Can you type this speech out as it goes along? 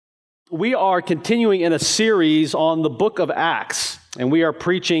We are continuing in a series on the book of Acts, and we are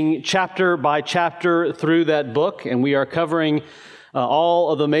preaching chapter by chapter through that book, and we are covering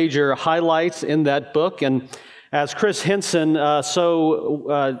all of the major highlights in that book. And as Chris Henson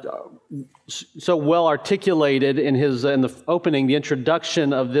so well articulated in the opening, the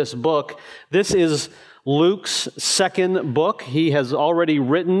introduction of this book, this is Luke's second book. He has already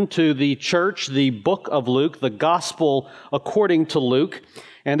written to the church the book of Luke, the Gospel according to Luke.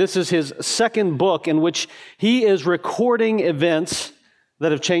 And this is his second book in which he is recording events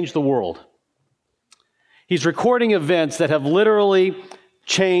that have changed the world. He's recording events that have literally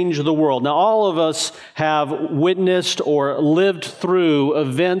changed the world. Now, all of us have witnessed or lived through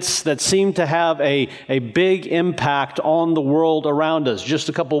events that seem to have a big impact on the world around us. Just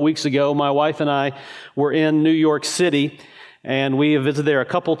a couple of weeks ago, my wife and I were in New York City, and we have visited there a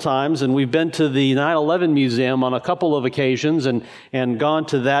couple times, and we've been to the 9/11 Museum on a couple of occasions and gone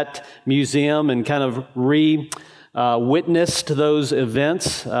to that museum and kind of witnessed those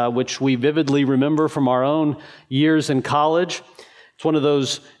events, which we vividly remember from our own years in college. It's one of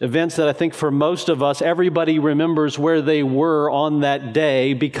those events that I think for most of us, everybody remembers where they were on that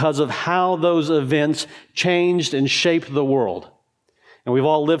day because of how those events changed and shaped the world. And we've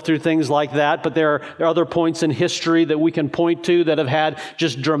all lived through things like that, but there are other points in history that we can point to that have had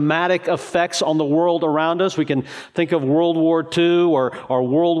just dramatic effects on the world around us. We can think of World War II or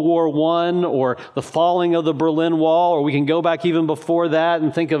World War I or the falling of the Berlin Wall, or we can go back even before that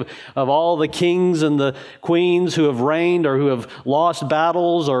and think of all the kings and the queens who have reigned or who have lost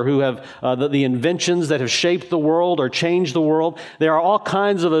battles or who have the inventions that have shaped the world or changed the world. There are all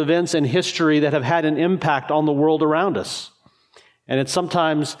kinds of events in history that have had an impact on the world around us. And it's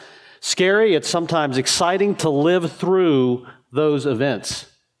sometimes scary, it's sometimes exciting to live through those events.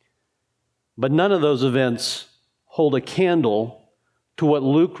 But none of those events hold a candle to what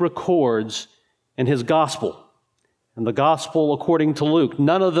Luke records in his gospel. And the gospel according to Luke,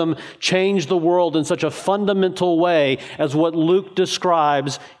 none of them change the world in such a fundamental way as what Luke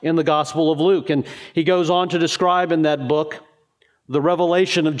describes in the Gospel of Luke. And he goes on to describe in that book the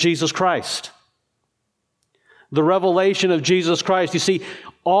revelation of Jesus Christ. The revelation of Jesus Christ. You see,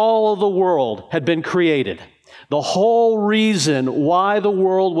 all of the world had been created. The whole reason why the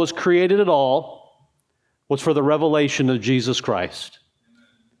world was created at all was for the revelation of Jesus Christ.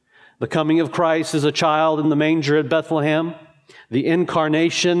 The coming of Christ as a child in the manger at Bethlehem, the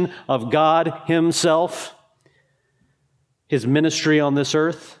incarnation of God Himself, His ministry on this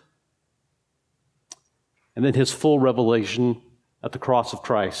earth, and then His full revelation at the cross of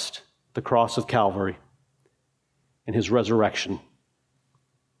Christ, the cross of Calvary, and His resurrection.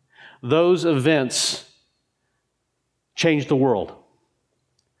 Those events changed the world.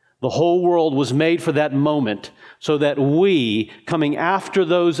 The whole world was made for that moment so that we, coming after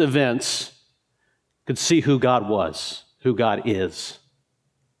those events, could see who God was, who God is.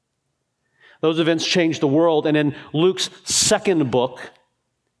 Those events changed the world, and in Luke's second book,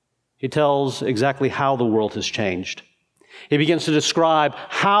 he tells exactly how the world has changed. He begins to describe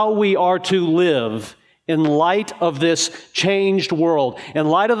how we are to live in light of this changed world, in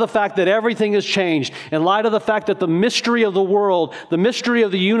light of the fact that everything has changed, in light of the fact that the mystery of the world, the mystery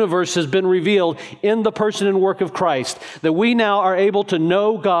of the universe has been revealed in the person and work of Christ, that we now are able to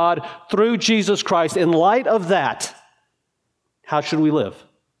know God through Jesus Christ. In light of that, how should we live?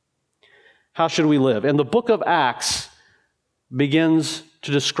 How should we live? And the book of Acts begins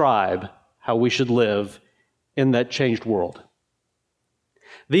to describe how we should live in that changed world.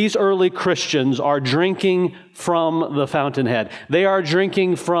 These early Christians are drinking from the fountainhead. They are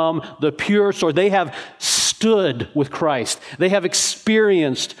drinking from the pure source. They have stood with Christ. They have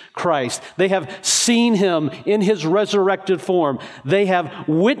experienced Christ. They have seen Him in His resurrected form. They have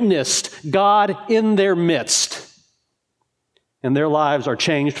witnessed God in their midst. And their lives are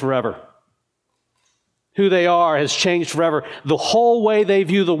changed forever. Who they are has changed forever. The whole way they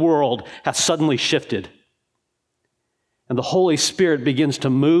view the world has suddenly shifted. And the Holy Spirit begins to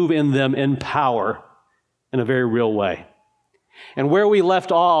move in them in power in a very real way. And where we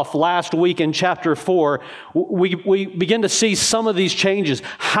left off last week in chapter 4, we begin to see some of these changes,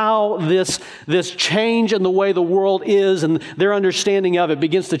 how this change in the way the world is and their understanding of it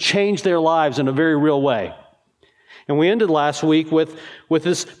begins to change their lives in a very real way. And we ended last week with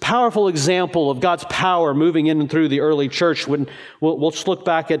this powerful example of God's power moving in and through the early church. When we'll just look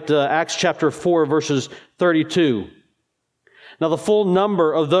back at Acts chapter 4, verses 32. Now the full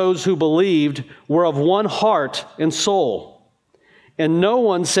number of those who believed were of one heart and soul, and no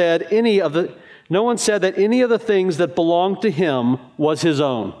one said that any of the things that belonged to him was his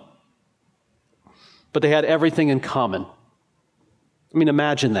own. But they had everything in common. I mean,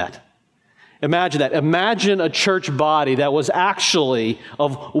 imagine that. Imagine that. Imagine a church body that was actually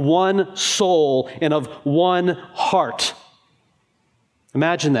of one soul and of one heart.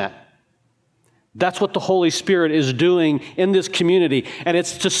 Imagine that. That's what the Holy Spirit is doing in this community. And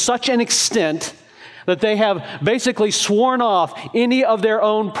it's to such an extent that they have basically sworn off any of their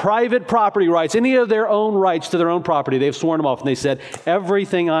own private property rights, any of their own rights to their own property. They've sworn them off, and they said,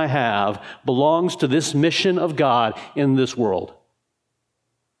 everything I have belongs to this mission of God in this world.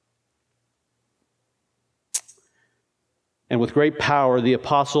 And with great power, the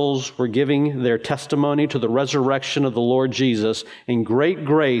apostles were giving their testimony to the resurrection of the Lord Jesus, and great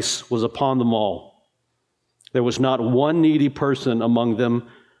grace was upon them all. There was not one needy person among them,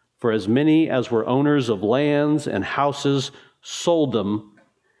 for as many as were owners of lands and houses sold them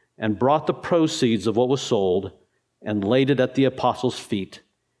and brought the proceeds of what was sold and laid it at the apostles' feet,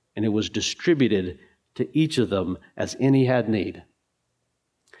 and it was distributed to each of them as any had need.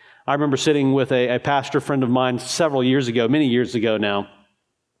 I remember sitting with a pastor friend of mine several years ago, many years ago now,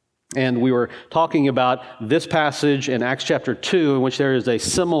 and we were talking about this passage in Acts chapter 2, in which there is a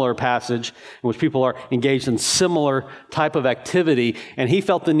similar passage in which people are engaged in similar type of activity, and he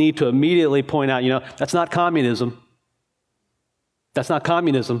felt the need to immediately point out, that's not communism. That's not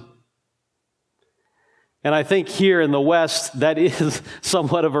communism. And I think here in the West, that is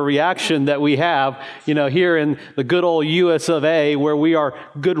somewhat of a reaction that we have, here in the good old US of A, where we are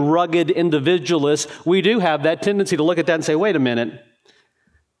good, rugged individualists. We do have that tendency to look at that and say, wait a minute,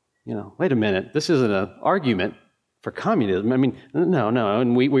 this isn't an argument for communism. I mean, no.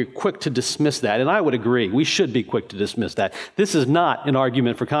 And we're quick to dismiss that. And I would agree, we should be quick to dismiss that. This is not an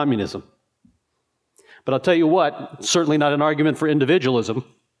argument for communism. But I'll tell you what, it's certainly not an argument for individualism.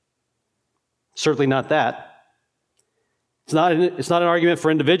 Certainly not that. It's not an argument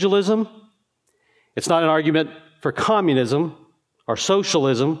for individualism. It's not an argument for communism or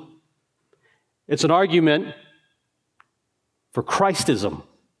socialism. It's an argument for Christism.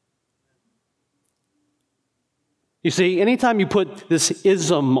 You see, anytime you put this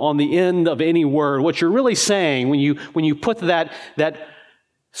ism on the end of any word, what you're really saying when you put that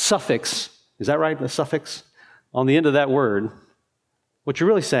suffix, is that right, the suffix, on the end of that word, what you're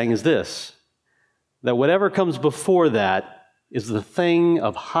really saying is this: that whatever comes before that is the thing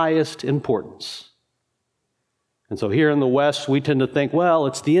of highest importance. And so here in the West, we tend to think, well,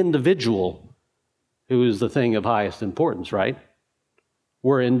 it's the individual who is the thing of highest importance, right?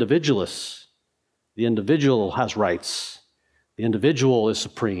 We're individualists. The individual has rights. The individual is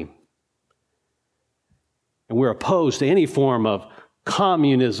supreme. And we're opposed to any form of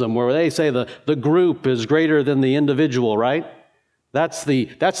communism where they say the group is greater than the individual, right? That's the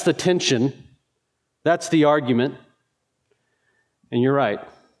tension. That's the argument. And you're right.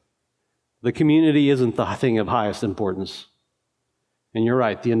 The community isn't the thing of highest importance. And you're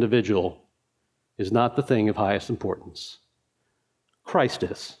right, the individual is not the thing of highest importance. Christ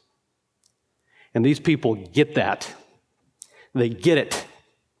is. And these people get that. They get it.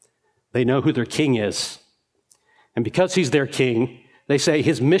 They know who their king is. And because he's their king, they say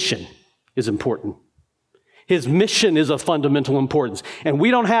his mission is important. His mission is of fundamental importance. And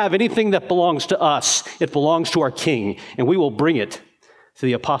we don't have anything that belongs to us. It belongs to our king. And we will bring it to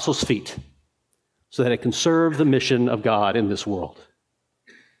the apostles' feet so that it can serve the mission of God in this world.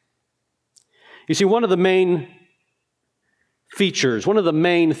 You see, one of the main features, one of the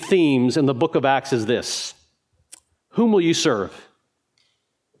main themes in the book of Acts is this: whom will you serve?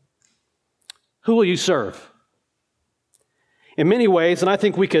 Who will you serve? In many ways, and I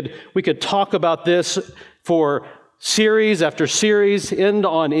think we could talk about this for series after series, end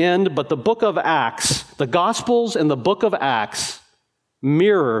on end, but the book of Acts, the Gospels and the book of Acts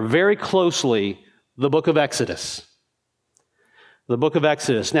mirror very closely the book of Exodus. The book of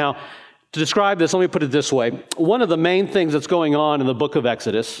Exodus. Now, to describe this, let me put it this way. One of the main things that's going on in the book of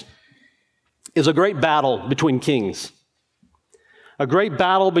Exodus is a great battle between kings. A great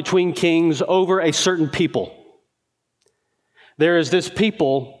battle between kings over a certain people. There is this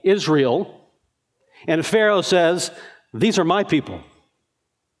people, Israel, and Pharaoh says, these are my people.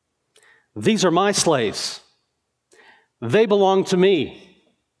 These are my slaves. They belong to me.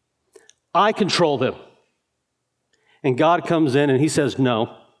 I control them. And God comes in and he says,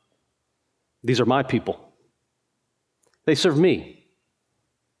 no, these are my people. They serve me.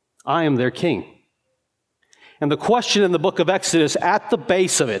 I am their king. And the question in the book of Exodus, at the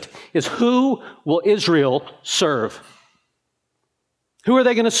base of it, is who will Israel serve? Who are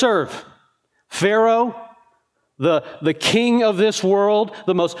they going to serve? Pharaoh, the king of this world,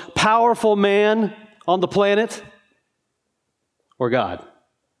 the most powerful man on the planet, or God?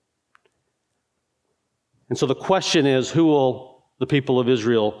 And so the question is, who will the people of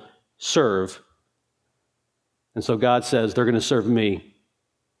Israel serve. And so God says, they're going to serve me.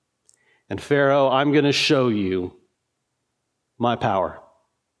 And Pharaoh, I'm going to show you my power.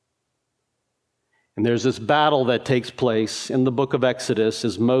 And there's this battle that takes place in the book of Exodus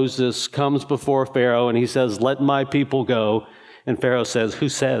as Moses comes before Pharaoh and he says, let my people go. And Pharaoh says, who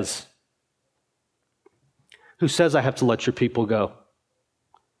says? Who says I have to let your people go?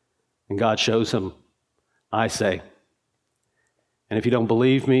 And God shows him, I say. And if you don't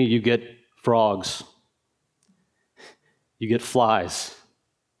believe me, you get frogs. You get flies.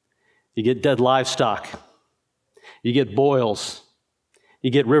 You get dead livestock. You get boils. You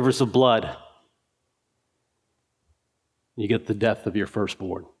get rivers of blood. You get the death of your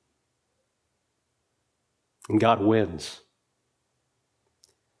firstborn. And God wins.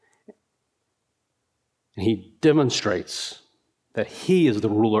 And he demonstrates that he is the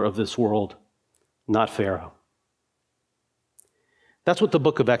ruler of this world, not Pharaoh. That's what the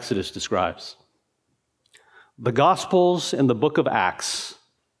book of Exodus describes. The Gospels and the book of Acts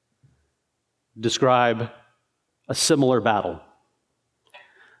describe a similar battle.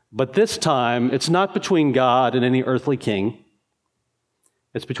 But this time, it's not between God and any earthly king.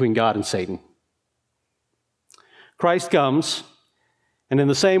 It's between God and Satan. Christ comes, and in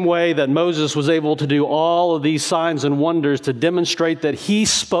the same way that Moses was able to do all of these signs and wonders to demonstrate that he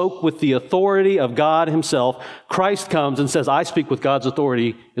spoke with the authority of God himself, Christ comes and says, I speak with God's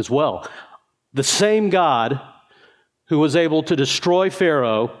authority as well. The same God who was able to destroy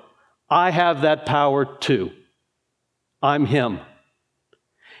Pharaoh, I have that power too. I'm him.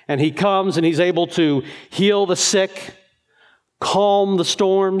 And he comes and he's able to heal the sick, calm the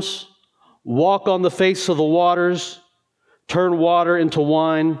storms, walk on the face of the waters, turn water into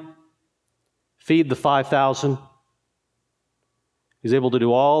wine, feed the 5,000. He's able to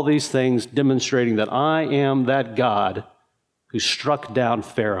do all these things, demonstrating that I am that God who struck down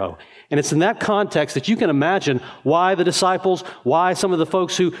Pharaoh. And it's in that context that you can imagine why the disciples, why some of the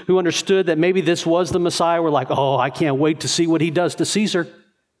folks who understood that maybe this was the Messiah were like, oh, I can't wait to see what he does to Caesar.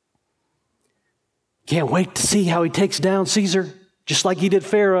 Can't wait to see how he takes down Caesar, just like he did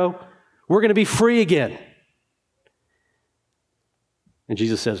Pharaoh. We're going to be free again. And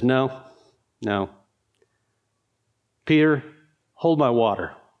Jesus says, no. Peter, hold my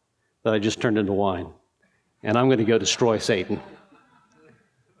water that I just turned into wine, and I'm going to go destroy Satan.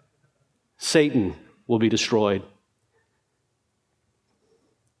 Satan will be destroyed.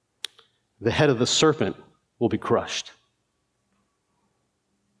 The head of the serpent will be crushed.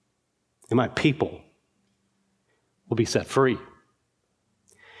 And my people will be set free.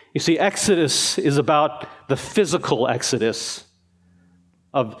 You see, Exodus is about the physical exodus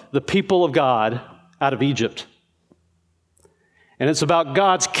of the people of God out of Egypt. And it's about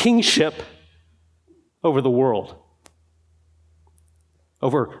God's kingship over the world,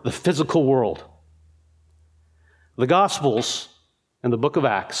 over the physical world. The Gospels and the book of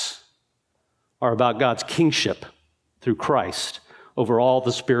Acts are about God's kingship through Christ over all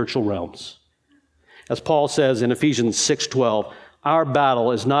the spiritual realms. As Paul says in Ephesians 6:12, our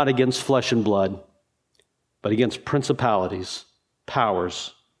battle is not against flesh and blood, but against principalities,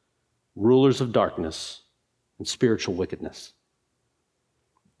 powers, rulers of darkness, and spiritual wickedness.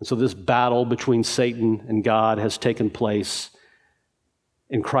 And so this battle between Satan and God has taken place,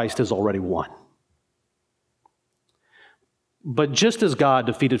 and Christ has already won. But just as God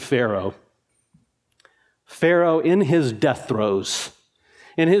defeated Pharaoh, Pharaoh in his death throes,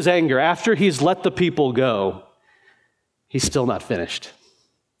 in his anger, after he's let the people go, he's still not finished.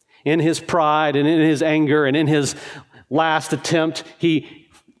 In his pride and in his anger and in his last attempt, he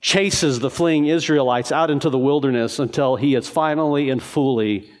chases the fleeing Israelites out into the wilderness until he is finally and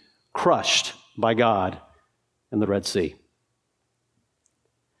fully crushed by God in the Red Sea.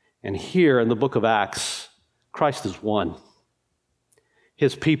 And here in the book of Acts, Christ has won.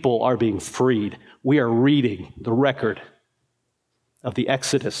 His people are being freed. We are reading the record of the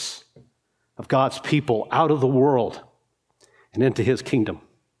exodus of God's people out of the world and into his kingdom.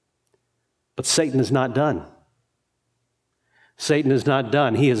 But Satan is not done. Satan is not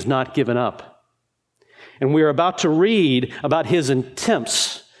done. He has not given up. And we are about to read about his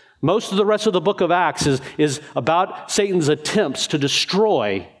attempts. Most of the rest of the book of Acts is about Satan's attempts to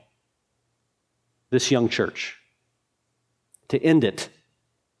destroy this young church, to end it,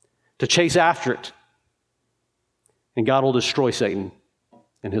 to chase after it. And God will destroy Satan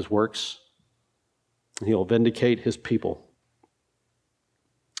and his works, and he will vindicate his people.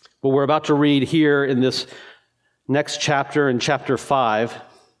 But we're about to read here in this next chapter, in chapter 5,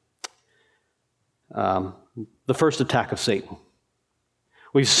 the first attack of Satan.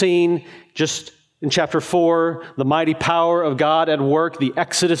 We've seen just in chapter 4, the mighty power of God at work, the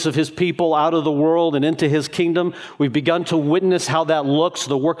exodus of his people out of the world and into his kingdom. We've begun to witness how that looks,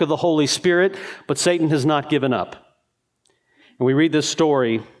 the work of the Holy Spirit, but Satan has not given up. And we read this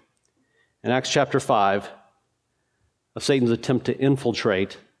story in Acts chapter 5 of Satan's attempt to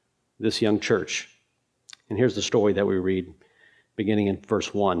infiltrate this young church. And here's the story that we read beginning in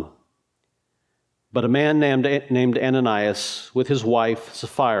verse 1. But a man named Ananias with his wife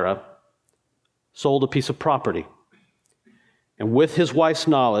Sapphira sold a piece of property. And with his wife's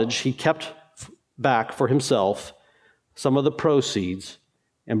knowledge, he kept back for himself some of the proceeds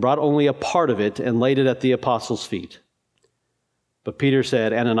and brought only a part of it and laid it at the apostles' feet. But Peter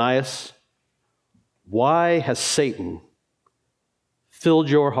said, Ananias, why has Satan filled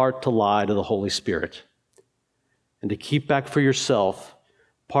your heart to lie to the Holy Spirit and to keep back for yourself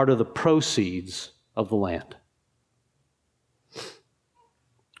part of the proceeds of the land?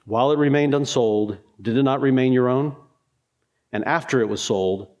 While it remained unsold, did it not remain your own? And after it was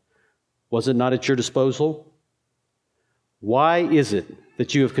sold, was it not at your disposal? Why is it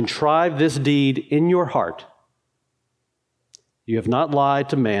that you have contrived this deed in your heart? You have not lied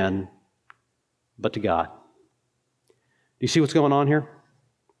to man, but to God. Do you see what's going on here?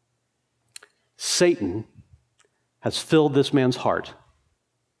 Satan has filled this man's heart.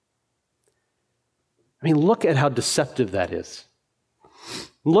 I mean, look at how deceptive that is.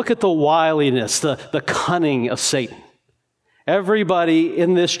 Look at the wiliness, the cunning of Satan. Everybody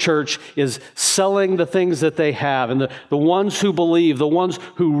in this church is selling the things that they have, and the ones who believe, the ones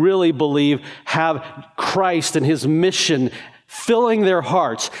who really believe, have Christ and his mission filling their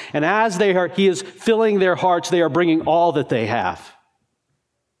hearts. And as he is filling their hearts, they are bringing all that they have.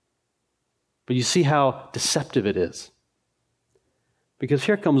 But you see how deceptive it is. Because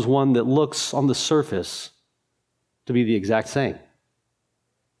here comes one that looks on the surface to be the exact same.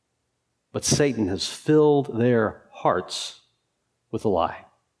 But Satan has filled their hearts with a lie.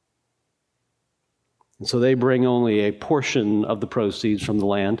 And so they bring only a portion of the proceeds from the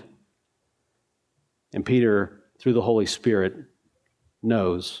land. And Peter, through the Holy Spirit,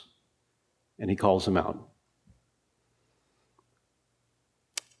 knows, and he calls him out.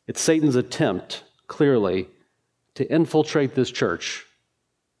 It's Satan's attempt, clearly, to infiltrate this church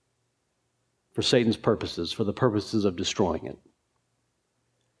for Satan's purposes, for the purposes of destroying it.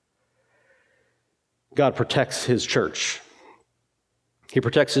 God protects his church. He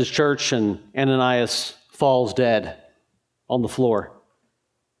protects his church, and Ananias falls dead on the floor.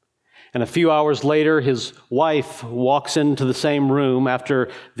 And a few hours later, his wife walks into the same room after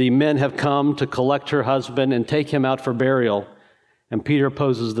the men have come to collect her husband and take him out for burial. And Peter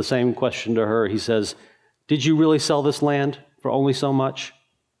poses the same question to her. He says, "Did you really sell this land for only so much?"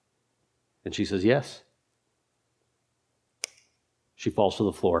 And she says, "Yes." She falls to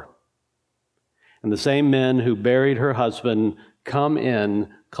the floor. And the same men who buried her husband come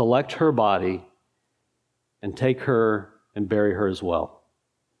in, collect her body, and take her and bury her as well.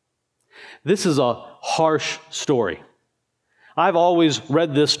 This is a harsh story. I've always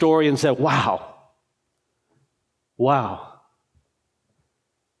read this story and said, wow.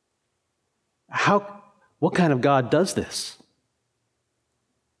 What kind of God does this?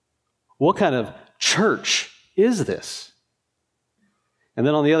 What kind of church is this? And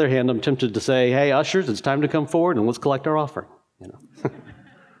then on the other hand, I'm tempted to say, hey, ushers, it's time to come forward and let's collect our offering.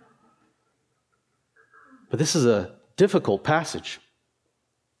 But this is a difficult passage.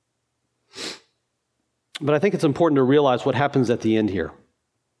 But I think it's important to realize what happens at the end here.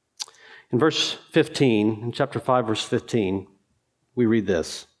 In verse 15, in chapter 5, verse 15, we read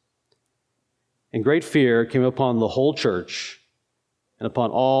this. And great fear came upon the whole church and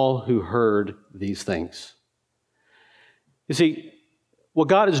upon all who heard these things. You see, what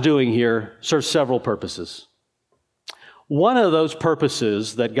God is doing here serves several purposes. One of those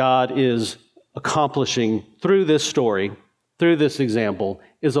purposes that God is accomplishing through this story, through this example,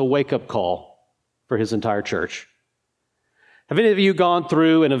 is a wake-up call for his entire church. Have any of you gone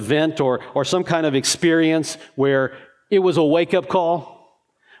through an event or some kind of experience where it was a wake-up call?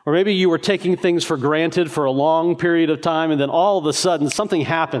 Or maybe you were taking things for granted for a long period of time, and then all of a sudden something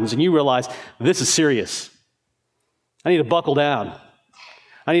happens and you realize, this is serious. I need to buckle down.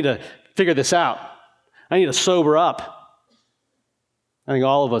 I need to figure this out. I need to sober up. I think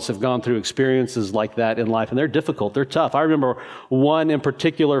all of us have gone through experiences like that in life, and they're difficult, they're tough. I remember one in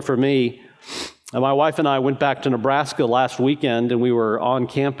particular for me. My wife and I went back to Nebraska last weekend, and we were on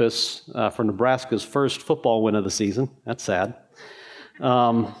campus for Nebraska's first football win of the season. That's sad.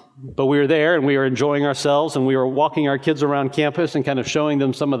 But we were there, and we were enjoying ourselves, and we were walking our kids around campus and kind of showing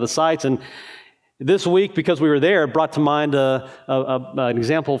them some of the sights. And This week, because we were there, it brought to mind an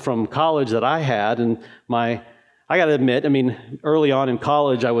example from college that I had. And I got to admit, early on in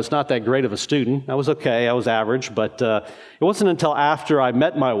college, I was not that great of a student. I was okay, I was average, but it wasn't until after I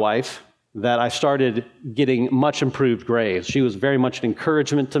met my wife that I started getting much improved grades. She was very much an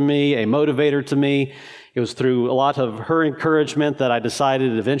encouragement to me, a motivator to me. It was through a lot of her encouragement that I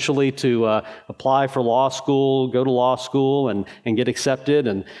decided eventually to apply for law school, go to law school, and get accepted.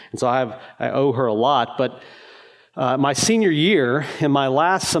 And so I owe her a lot. But my senior year, in my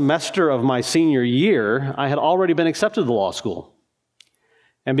last semester of my senior year, I had already been accepted to law school.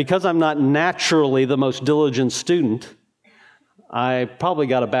 And because I'm not naturally the most diligent student, I probably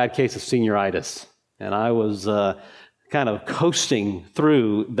got a bad case of senioritis. And I was kind of coasting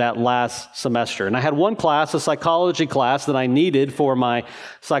through that last semester. And I had one class, a psychology class, that I needed for my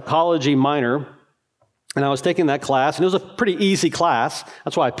psychology minor. And I was taking that class, and it was a pretty easy class.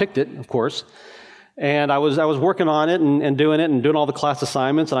 That's why I picked it, of course. And I was working on it and doing all the class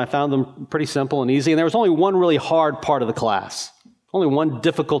assignments, and I found them pretty simple and easy. And there was only one really hard part of the class, only one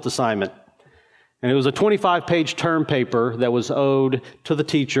difficult assignment. And it was a 25-page term paper that was owed to the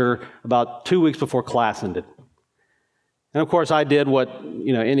teacher about 2 weeks before class ended. And of course, I did what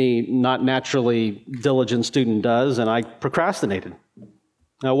any not naturally diligent student does, and I procrastinated.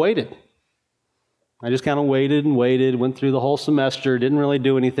 I waited. I just kind of waited and waited, went through the whole semester, didn't really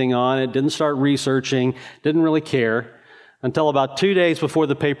do anything on it, didn't start researching, didn't really care, until about 2 days before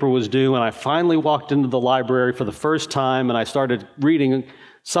the paper was due, and I finally walked into the library for the first time, and I started reading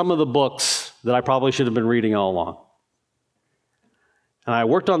some of the books that I probably should have been reading all along. And I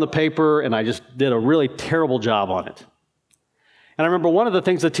worked on the paper, and I just did a really terrible job on it. And I remember one of the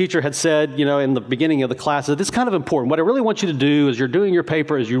things the teacher had said, in the beginning of the class, that it's kind of important. What I really want you to do as you're doing your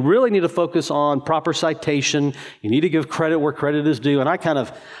paper is you really need to focus on proper citation. You need to give credit where credit is due. And I kind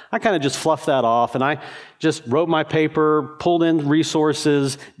of just fluffed that off. And I just wrote my paper, pulled in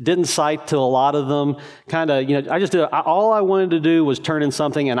resources, didn't cite to a lot of them. I just did. All I wanted to do was turn in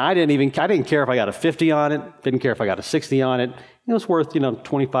something, and I didn't care if I got a 50 on it. Didn't care if I got a 60 on it. It was worth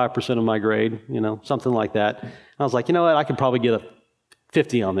 25% of my grade, something like that. And I was like, you know what? I could probably get a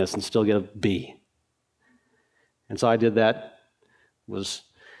 50 on this and still get a B. And so I did that. Was,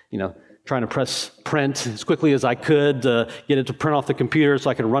 trying to press print as quickly as I could to get it to print off the computer so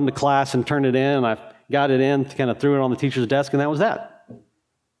I could run to class and turn it in. And I got it in, kind of threw it on the teacher's desk, and that was that.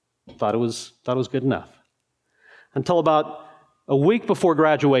 Thought it was good enough. Until about a week before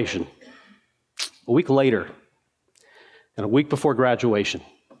graduation. A week later. And a week before graduation.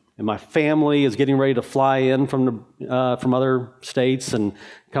 And my family is getting ready to fly in from other states and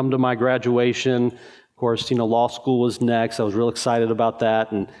come to my graduation. Of course, law school was next. I was real excited about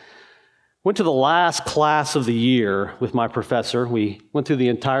that. And went to the last class of the year with my professor. We went through the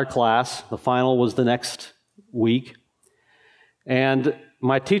entire class. The final was the next week. And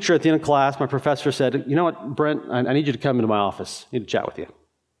my teacher at the end of class, my professor said, you know what, Brent, I need you to come into my office. I need to chat with you.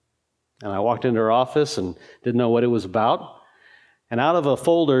 And I walked into her office and didn't know what it was about. And out of a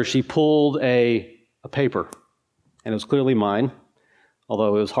folder, she pulled a paper. And it was clearly mine,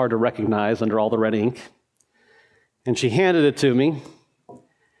 although it was hard to recognize under all the red ink. And she handed it to me.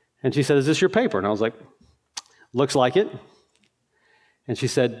 And she said, is this your paper? And I was like, looks like it. And she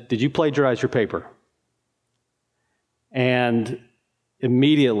said, did you plagiarize your paper? And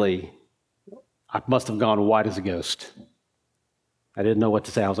immediately, I must have gone white as a ghost. I didn't know what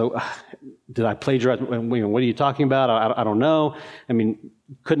to say. I was like, did I plagiarize? What are you talking about? I don't know.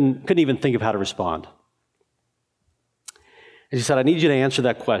 Couldn't even think of how to respond. And she said, I need you to answer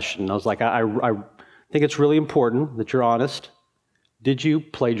that question. And I was like, I think it's really important that you're honest. Did you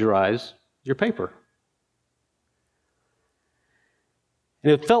plagiarize your paper?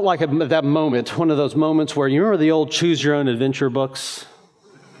 And it felt like at that moment, one of those moments where, you remember the old Choose Your Own Adventure books?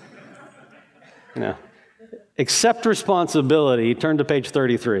 Accept responsibility, turn to page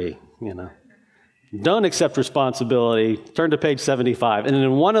 33, Don't accept responsibility, turn to page 75. And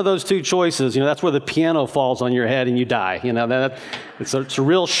in one of those two choices, that's where the piano falls on your head and you die. It's a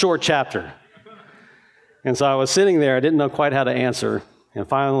real short chapter. And so I was sitting there, I didn't know quite how to answer. And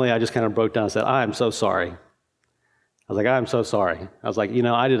finally, I just kind of broke down and said, I'm so sorry. I was like, I'm so sorry. I was like,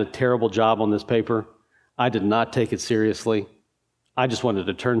 I did a terrible job on this paper. I did not take it seriously. I just wanted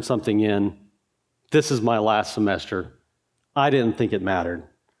to turn something in. This is my last semester. I didn't think it mattered.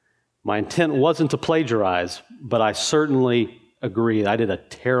 My intent wasn't to plagiarize, but I certainly agreed I did a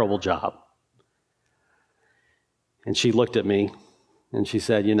terrible job. And she looked at me and she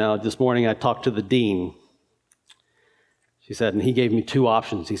said, this morning I talked to the dean. She said, and he gave me two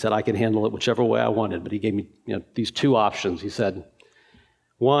options. He said I could handle it whichever way I wanted, but he gave me these two options. He said,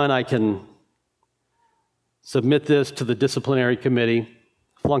 one, I can submit this to the disciplinary committee,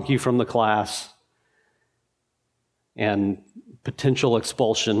 flunk you from the class, and potential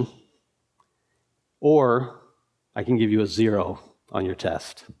expulsion, or I can give you a 0 on your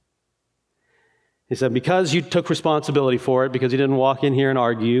test. He said, because you took responsibility for it, because you didn't walk in here and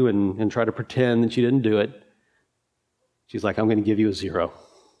argue and try to pretend that you didn't do it, she's like, I'm going to give you a 0.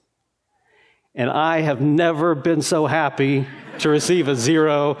 And I have never been so happy to receive a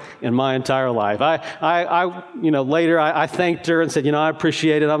 0 in my entire life. Later I thanked her and said, I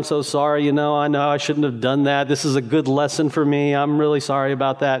appreciate it. I'm so sorry. I know I shouldn't have done that. This is a good lesson for me. I'm really sorry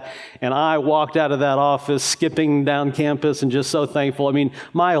about that. And I walked out of that office skipping down campus and just so thankful. I mean,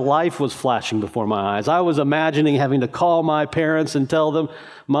 my life was flashing before my eyes. I was imagining having to call my parents and tell them,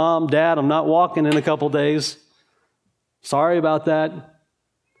 Mom, Dad, I'm not walking in a couple days. Sorry about that.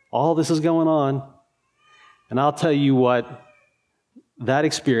 All this is going on. And I'll tell you what, that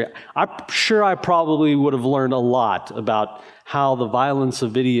experience, I'm sure I probably would have learned a lot about how the violence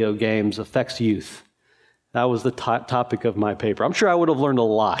of video games affects youth. That was the topic of my paper. I'm sure I would have learned a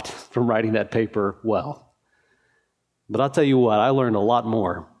lot from writing that paper well. But I'll tell you what, I learned a lot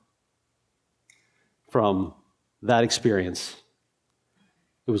more from that experience.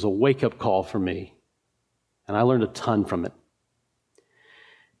 It was a wake-up call for me, and I learned a ton from it.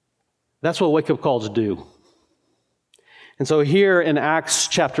 That's what wake-up calls do. And so here in Acts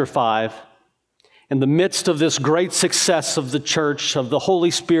chapter 5, in the midst of this great success of the church, of the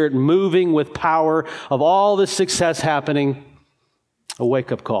Holy Spirit moving with power, of all this success happening, a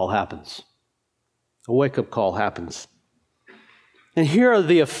wake-up call happens. A wake-up call happens. And here are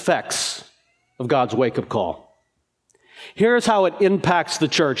the effects of God's wake-up call. Here's how it impacts the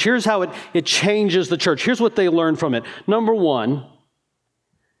church. Here's how it changes the church. Here's what they learn from it. Number one,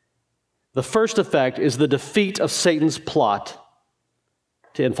 the first effect is the defeat of Satan's plot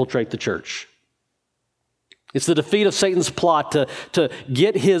to infiltrate the church. It's the defeat of Satan's plot to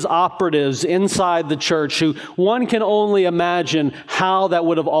get his operatives inside the church, who one can only imagine how that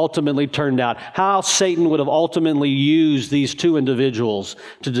would have ultimately turned out, how Satan would have ultimately used these two individuals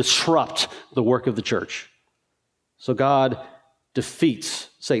to disrupt the work of the church. So God defeats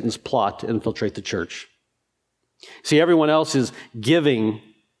Satan's plot to infiltrate the church. See, everyone else is giving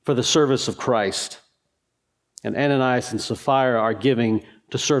for the service of Christ. And Ananias and Sapphira are giving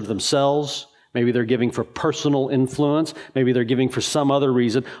to serve themselves. Maybe they're giving for personal influence. Maybe they're giving for some other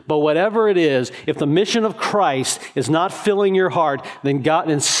reason. But whatever it is, if the mission of Christ is not filling your heart, then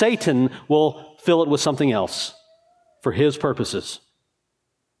God and Satan will fill it with something else for his purposes.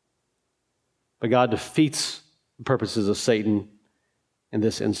 But God defeats the purposes of Satan in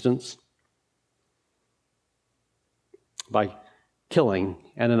this instance by killing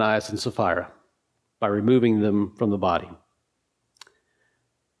Ananias and Sapphira, by removing them from the body.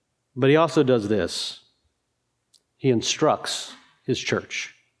 But he also does this. He instructs his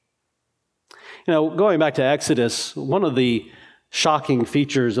church. Going back to Exodus, one of the shocking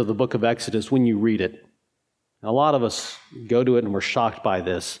features of the book of Exodus when you read it, a lot of us go to it and we're shocked by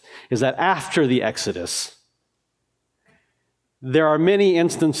this, is that after the Exodus, there are many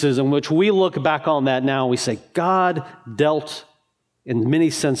instances in which we look back on that now and we say, God dealt in many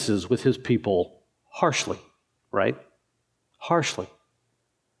senses with his people harshly, right? Harshly.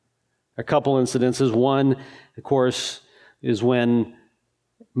 A couple incidences. One, of course, is when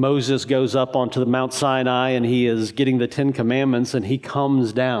Moses goes up onto the Mount Sinai and he is getting the 10 Commandments and he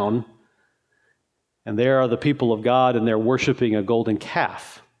comes down and there are the people of God and they're worshiping a golden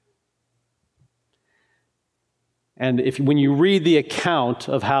calf. And when you read the account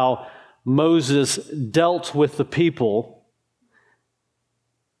of how Moses dealt with the people,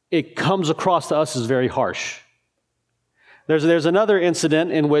 it comes across to us as very harsh. There's another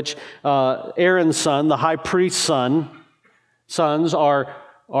incident in which Aaron's son, the high priest's sons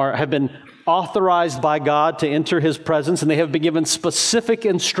have been authorized by God to enter his presence, and they have been given specific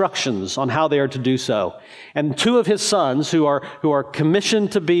instructions on how they are to do so. And two of his sons, who are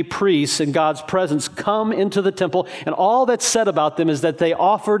commissioned to be priests in God's presence, come into the temple, and all that's said about them is that they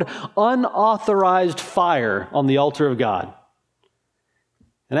offered unauthorized fire on the altar of God.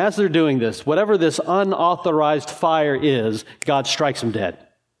 And as they're doing this, whatever this unauthorized fire is, God strikes them dead.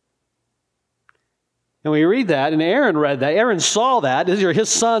 And we read that, and Aaron read that. Aaron saw that. These are his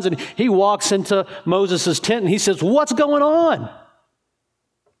sons, and he walks into Moses' tent, and he says, "What's going on?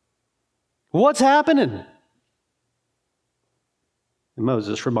 What's happening?" And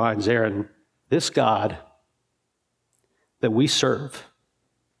Moses reminds Aaron, this God that we serve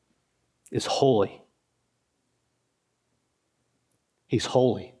is holy. He's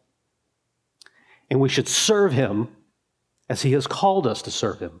holy. And we should serve him as he has called us to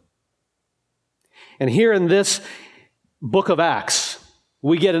serve him. And here in this book of Acts,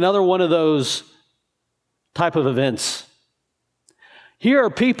 we get another one of those type of events. Here are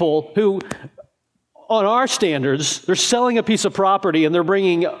people who, on our standards, they're selling a piece of property and they're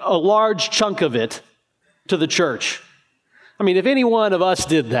bringing a large chunk of it to the church. I mean, if any one of us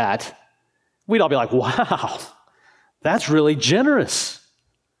did that, we'd all be like, wow, that's really generous.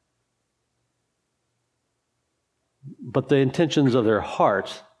 But the intentions of their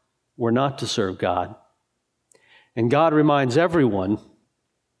heart were not to serve God. And God reminds everyone,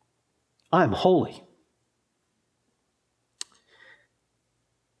 I'm holy.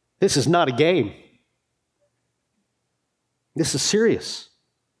 This is not a game. This is serious.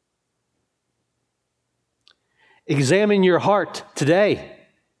 Examine your heart today.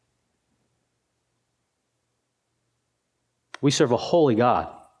 We serve a holy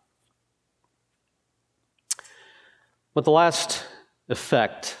God. But the last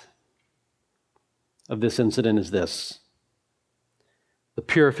effect of this incident is this: the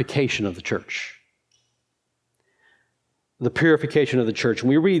purification of the church. The purification of the church. And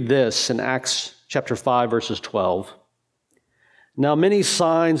we read this in Acts chapter 5, verses 12. Now many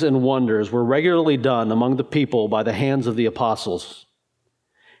signs and wonders were regularly done among the people by the hands of the apostles.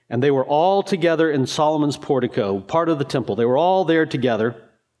 And they were all together in Solomon's portico, part of the temple. They were all there together.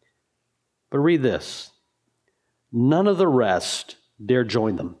 But read this. None of the rest dared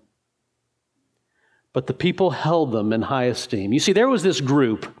join them, but the people held them in high esteem. You see, there was this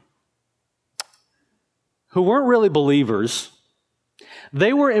group who weren't really believers.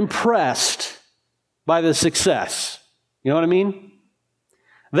 They were impressed by the success. You know what I mean?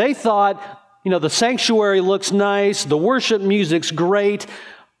 They thought, the sanctuary looks nice, the worship music's great,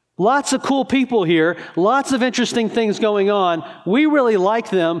 lots of cool people here, lots of interesting things going on. We really like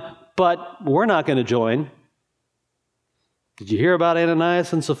them, but we're not going to join. Did you hear about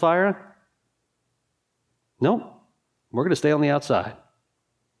Ananias and Sapphira? No, we're going to stay on the outside.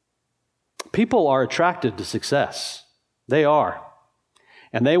 People are attracted to success. They are.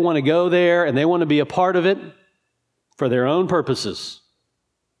 And they want to go there and they want to be a part of it for their own purposes.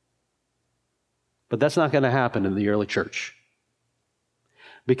 But that's not going to happen in the early church.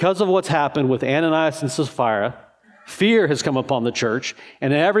 Because of what's happened with Ananias and Sapphira, fear has come upon the church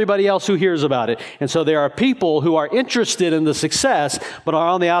and everybody else who hears about it. And so there are people who are interested in the success, but are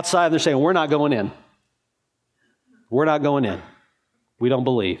on the outside and they're saying, we're not going in. We're not going in. We don't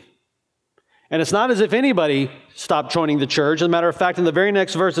believe. And it's not as if anybody stopped joining the church. As a matter of fact, in the very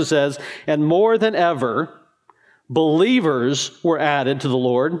next verse it says, and more than ever, believers were added to the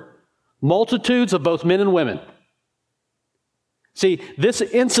Lord, multitudes of both men and women. See, this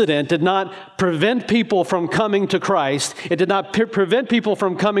incident did not prevent people from coming to Christ. It did not prevent people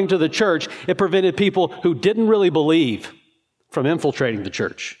from coming to the church. It prevented people who didn't really believe from infiltrating the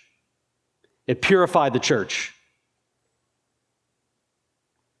church. It purified the church.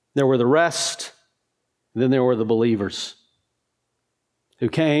 There were the rest, and then there were the believers who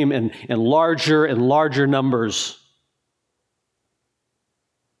came in larger and larger numbers.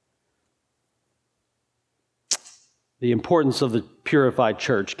 The importance of the purified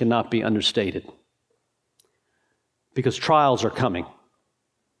church cannot be understated because trials are coming.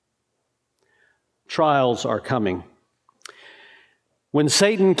 Trials are coming. When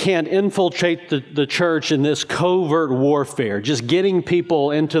Satan can't infiltrate the church in this covert warfare, just getting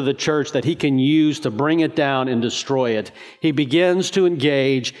people into the church that he can use to bring it down and destroy it, he begins to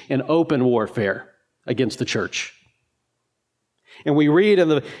engage in open warfare against the church. And we read in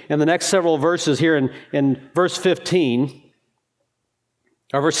the next several verses here in verse 15,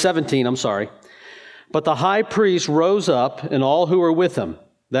 or verse 17, I'm sorry. But the high priest rose up and all who were with him,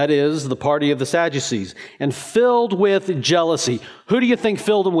 that is, the party of the Sadducees, and filled with jealousy. Who do you think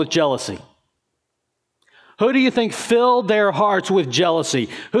filled them with jealousy? Who do you think filled their hearts with jealousy?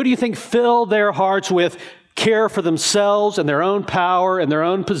 Who do you think filled their hearts with care for themselves and their own power and their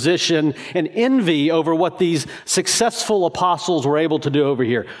own position and envy over what these successful apostles were able to do over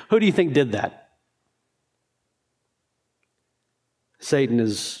here? Who do you think did that? Satan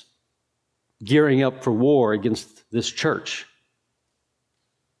is gearing up for war against this church.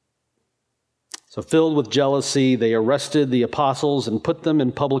 So filled with jealousy, they arrested the apostles and put them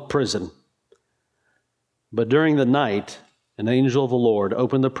in public prison. But during the night, an angel of the Lord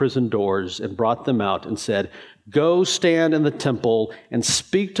opened the prison doors and brought them out and said, "Go stand in the temple and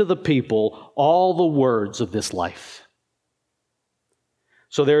speak to the people all the words of this life."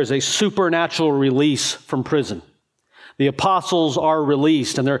 So there is a supernatural release from prison. The apostles are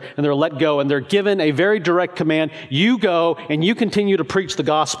released and they're let go and they're given a very direct command. You go and you continue to preach the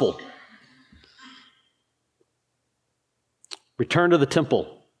gospel. Return to the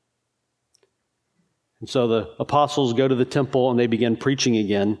temple. And so the apostles go to the temple and they begin preaching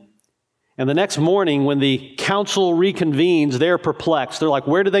again. And the next morning, when the council reconvenes, they're perplexed. They're like,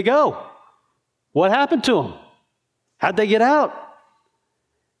 where did they go? What happened to them? How'd they get out?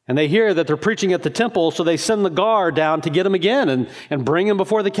 And they hear that they're preaching at the temple, so they send the guard down to get them again and bring them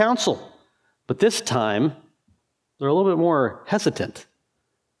before the council. But this time, they're a little bit more hesitant.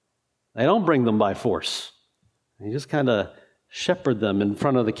 They don't bring them by force. They just kind of shepherd them in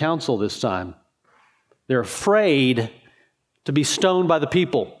front of the council this time. They're afraid to be stoned by the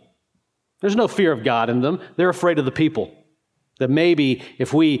people. There's no fear of God in them. They're afraid of the people. That maybe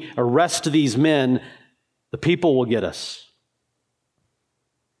if we arrest these men, the people will get us.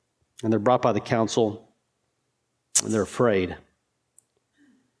 And they're brought by the council, and they're afraid.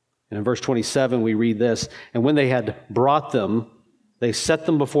 And in verse 27, we read this, and when they had brought them, they set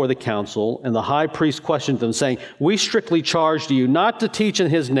them before the council, and the high priest questioned them, saying, we strictly charged you not to teach in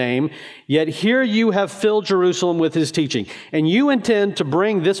his name, yet here you have filled Jerusalem with his teaching, and you intend to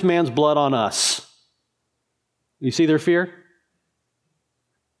bring this man's blood on us. You see their fear?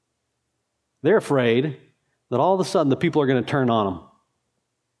 They're afraid that all of a sudden the people are going to turn on them.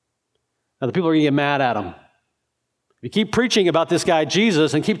 Now the people are going to get mad at them. If you keep preaching about this guy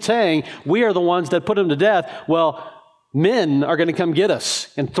Jesus and keep saying, we are the ones that put him to death, well, men are going to come get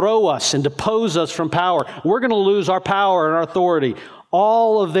us and throw us and depose us from power. We're going to lose our power and our authority.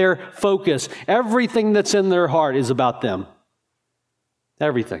 All of their focus, everything that's in their heart is about them.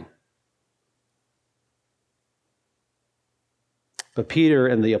 Everything. But Peter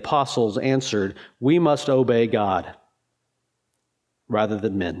and the apostles answered, we must obey God rather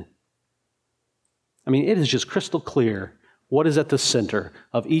than men. I mean, it is just crystal clear what is at the center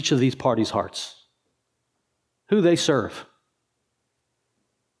of each of these parties' hearts. Who they serve.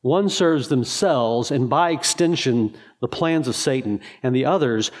 One serves themselves and by extension the plans of Satan, and the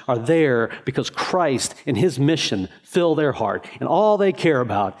others are there because Christ and his mission fill their heart, and all they care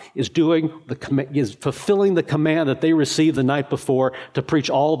about is fulfilling the command that they received the night before to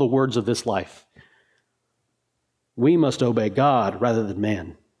preach all the words of this life. We must obey God rather than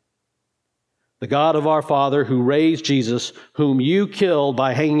man. The God of our Father who raised Jesus, whom you killed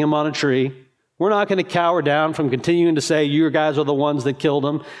by hanging him on a tree. We're not going to cower down from continuing to say you guys are the ones that killed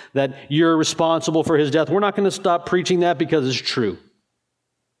him, that you're responsible for his death. We're not going to stop preaching that because it's true.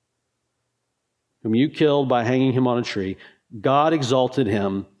 Whom you killed by hanging him on a tree, God exalted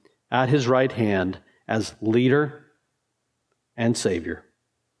him at his right hand as leader and Savior.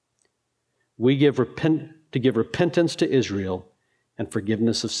 We give repentance to Israel and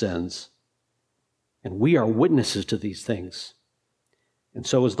forgiveness of sins. And we are witnesses to these things. And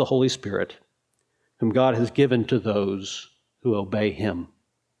so is the Holy Spirit, whom God has given to those who obey him.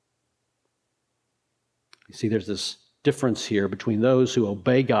 You see, there's this difference here between those who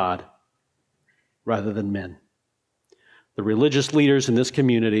obey God rather than men. The religious leaders in this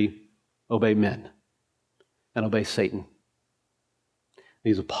community obey men and obey Satan.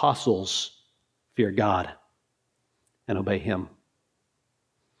 These apostles fear God and obey him.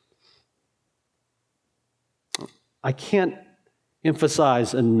 I can't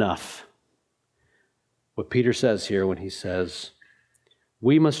emphasize enough what Peter says here when he says,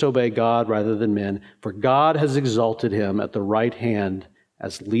 we must obey God rather than men, for God has exalted him at the right hand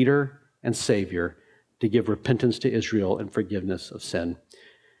as leader and Savior to give repentance to Israel and forgiveness of sin.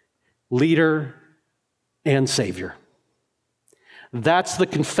 Leader and Savior. That's the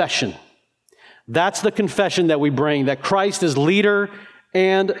confession. That's the confession that we bring, that Christ is leader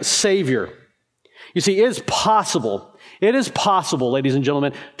and Savior. You see, it is possible, ladies and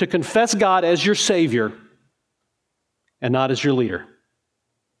gentlemen, to confess God as your Savior and not as your leader.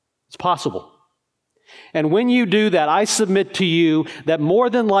 It's possible. And when you do that, I submit to you that more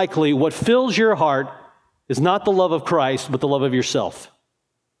than likely what fills your heart is not the love of Christ, but the love of yourself.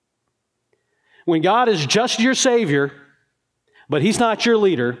 When God is just your Savior, but he's not your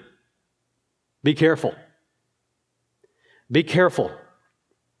leader, be careful. Be careful.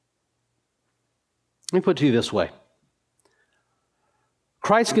 Let me put it to you this way.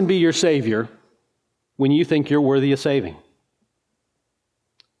 Christ can be your Savior when you think you're worthy of saving.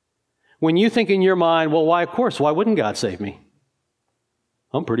 When you think in your mind, well, why wouldn't God save me?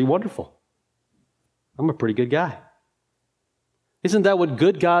 I'm pretty wonderful. I'm a pretty good guy. Isn't that what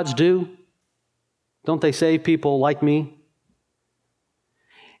good gods do? Don't they save people like me?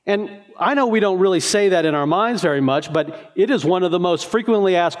 And I know we don't really say that in our minds very much, but it is one of the most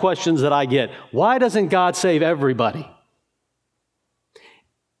frequently asked questions that I get. Why doesn't God save everybody?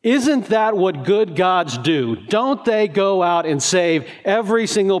 Isn't that what good gods do? Don't they go out and save every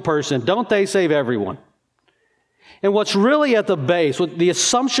single person? Don't they save everyone? And what's really at the base, the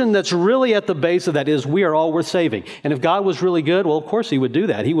assumption that's really at the base of that is we are all worth saving. And if God was really good, well, of course he would do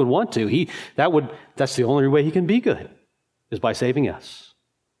that. He would want to. That's the only way he can be good, is by saving us.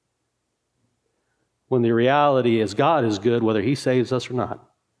 When the reality is God is good whether he saves us or not.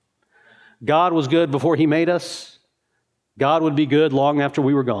 God was good before he made us. God would be good long after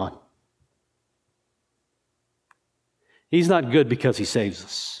we were gone. He's not good because he saves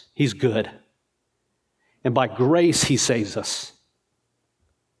us. He's good. And by grace, he saves us.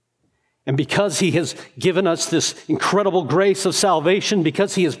 And because he has given us this incredible grace of salvation,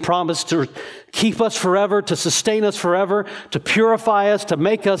 because he has promised to keep us forever, to sustain us forever, to purify us, to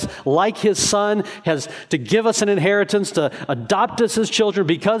make us like his son, to give us an inheritance, to adopt us as children,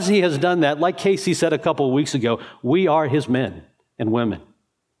 because he has done that, like Casey said a couple of weeks ago, we are his men and women.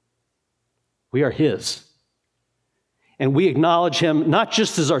 We are his. And we acknowledge him not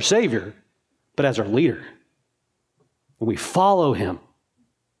just as our Savior, but as our leader. And we follow him.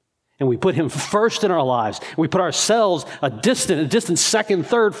 And we put him first in our lives. We put ourselves a distant second,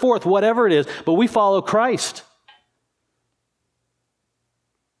 third, fourth, whatever it is, but we follow Christ.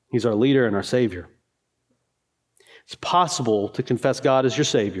 He's our leader and our Savior. It's possible to confess God as your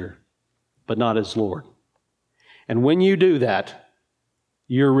Savior, but not as Lord. And when you do that,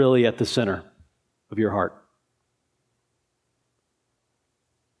 you're really at the center of your heart.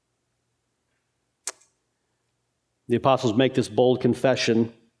 The apostles make this bold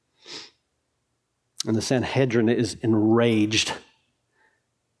confession, and the Sanhedrin is enraged.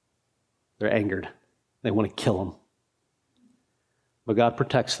 They're angered. They want to kill him. But God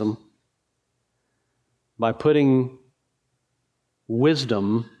protects them by putting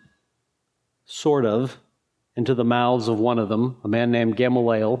wisdom, sort of, into the mouths of one of them, a man named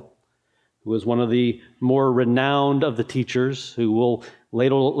Gamaliel, who was one of the more renowned of the teachers, who we'll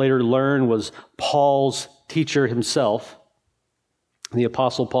later learn was Paul's teacher himself, the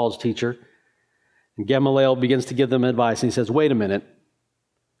Apostle Paul's teacher. And Gamaliel begins to give them advice, and he says, wait a minute,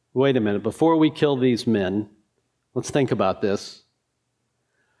 before we kill these men, let's think about this.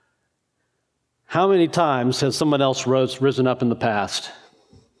 How many times has someone else risen up in the past?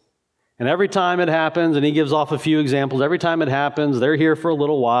 And every time it happens, and he gives off a few examples, every time it happens, they're here for a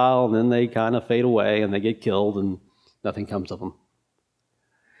little while, and then they kind of fade away, and they get killed, and nothing comes of them.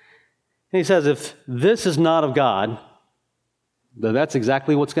 And he says, if this is not of God, then that's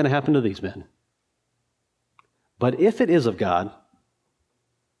exactly what's going to happen to these men. But if it is of God,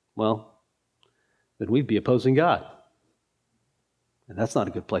 well, then we'd be opposing God. And that's not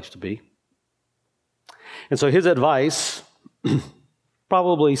a good place to be. And so his advice,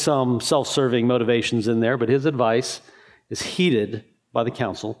 probably some self-serving motivations in there, but his advice is heeded by the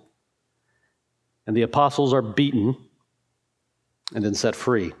council. And the apostles are beaten and then set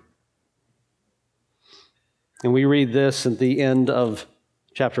free. And we read this at the end of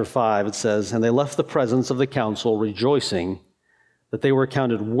chapter 5. It says, and they left the presence of the council rejoicing that they were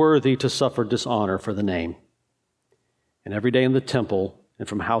counted worthy to suffer dishonor for the name. And every day in the temple and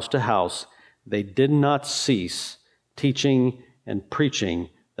from house to house, they did not cease teaching and preaching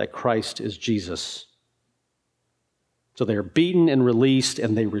that Christ is Jesus. So they are beaten and released,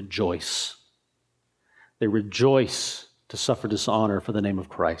 and they rejoice. They rejoice to suffer dishonor for the name of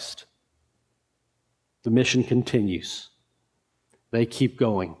Christ. The mission continues. They keep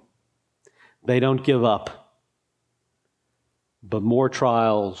going. They don't give up. But more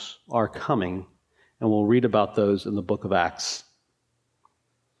trials are coming, and we'll read about those in the book of Acts.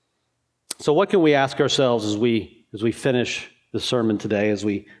 So what can we ask ourselves as we finish the sermon today, as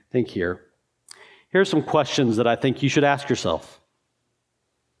we think here? Here are some questions that I think you should ask yourself.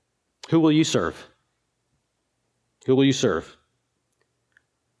 Who will you serve? Who will you serve?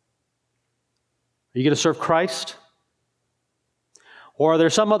 Are you going to serve Christ? Or are there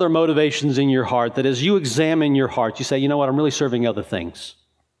some other motivations in your heart that as you examine your heart, you say, you know what, I'm really serving other things?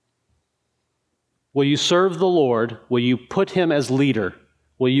 Will you serve the Lord? Will you put him as leader?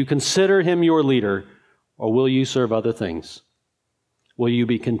 Will you consider him your leader? Or will you serve other things? Will you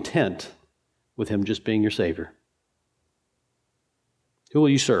be content with him just being your Savior? Who will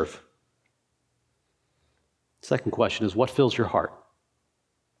you serve? Second question is, what fills your heart?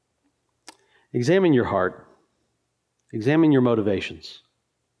 Examine your heart. Examine your motivations.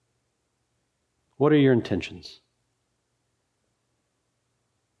 What are your intentions?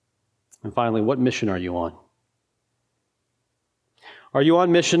 And finally, what mission are you on? Are you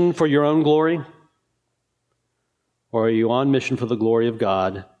on mission for your own glory? Or are you on mission for the glory of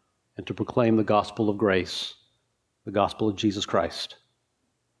God and to proclaim the gospel of grace, the gospel of Jesus Christ?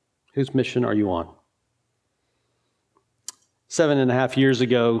 Whose mission are you on? 7.5 years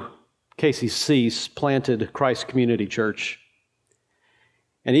ago, Casey Cease planted Christ Community Church.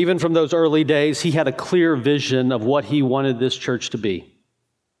 And even from those early days, he had a clear vision of what he wanted this church to be.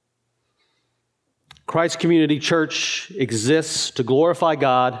 Christ Community Church exists to glorify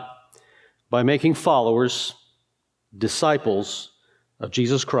God by making followers, disciples of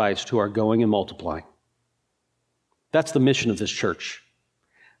Jesus Christ who are going and multiplying. That's the mission of this church.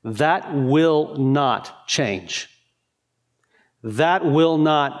 That will not change. That will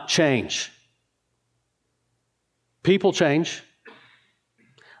not change. People change.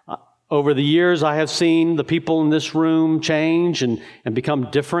 Over the years, I have seen the people in this room change and become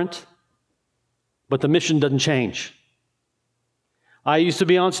different, but the mission doesn't change. I used to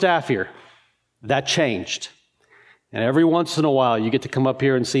be on staff here. That changed. And every once in a while, you get to come up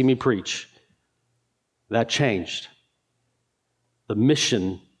here and see me preach. That changed. The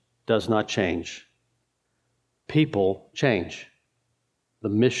mission does not change. People change. The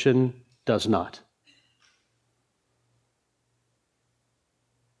mission does not.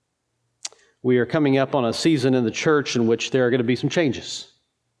 We are coming up on a season in the church in which there are going to be some changes.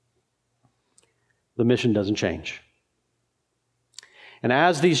 The mission doesn't change. And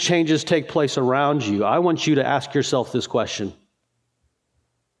as these changes take place around you, I want you to ask yourself this question: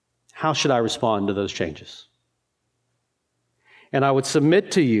 how should I respond to those changes? And I would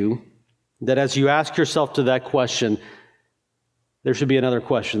submit to you that as you ask yourself to that question, there should be another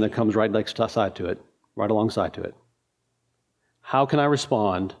question that comes right alongside to it. How can I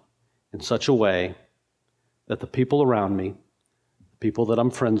respond in such a way that the people around me, the people that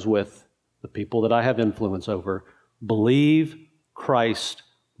I'm friends with, the people that I have influence over, believe Christ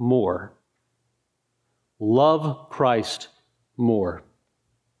more, love Christ more,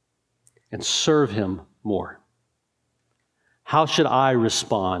 and serve Him more? How should I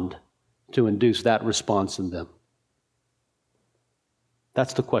respond to induce that response in them?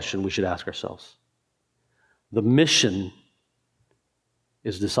 That's the question we should ask ourselves. The mission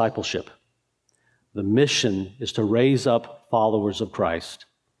is discipleship. The mission is to raise up followers of Christ.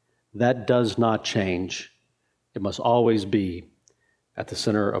 That does not change. It must always be at the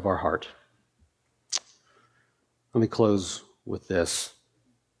center of our heart. Let me close with this.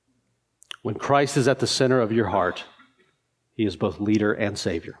 When Christ is at the center of your heart, He is both leader and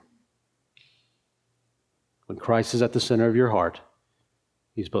Savior. When Christ is at the center of your heart,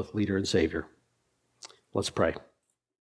 He's both leader and Savior. Let's pray.